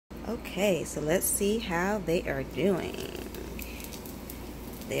Okay, so let's see how they are doing.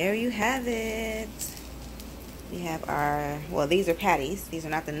 There you have it. We have our, well, these are patties. These are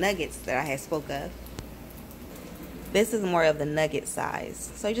not the nuggets that I had spoke of. This is more of the nugget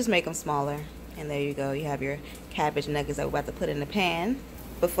size. So you just make them smaller. And there you go. You have your cabbage nuggets that we're about to put in the pan.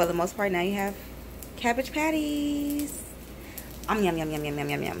 But for the most part, now you have cabbage patties. Yum, yum, yum, yum, yum,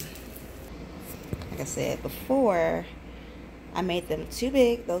 yum, yum. Like I said before, I made them too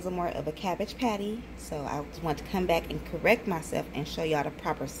big. Those are more of a cabbage patty. So I just want to come back and correct myself and show y'all the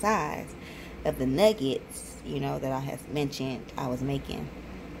proper size of the nuggets, you know, that I have mentioned I was making.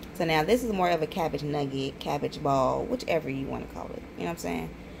 So now this is more of a cabbage nugget, cabbage ball, whichever you want to call it. You know what I'm saying?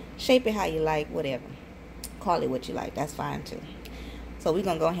 Shape it how you like, whatever. Call it what you like. That's fine too. So we're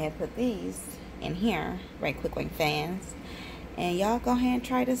going to go ahead and put these in here, right quick wing fans. And y'all go ahead and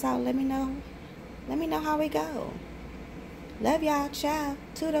try this out. Let me know. Let me know how we go. Love y'all. Ciao.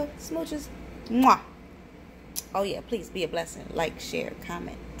 Toodle. Smooches. Mwah. Oh, yeah. Please be a blessing. Like, share,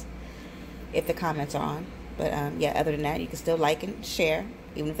 comment. If the comments are on. But, yeah, other than that, you can still like and share.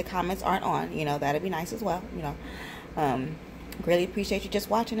 Even if the comments aren't on. You know, that'd be nice as well. You know. Really appreciate you just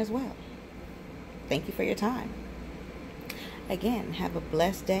watching as well. Thank you for your time. Again, have a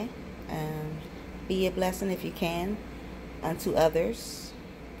blessed day. Be a blessing if you can unto others.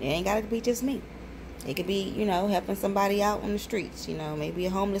 It ain't got to be just me. It could be, you know, helping somebody out on the streets. You know, maybe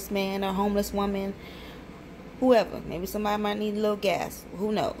a homeless man or a homeless woman. Whoever. Maybe somebody might need a little gas.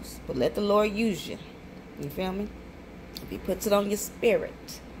 Who knows? But let the Lord use you. You feel me? If He puts it on your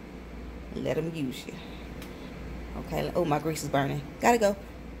spirit, let Him use you. Okay. Oh, my grease is burning. Gotta go.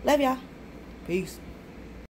 Love y'all. Peace.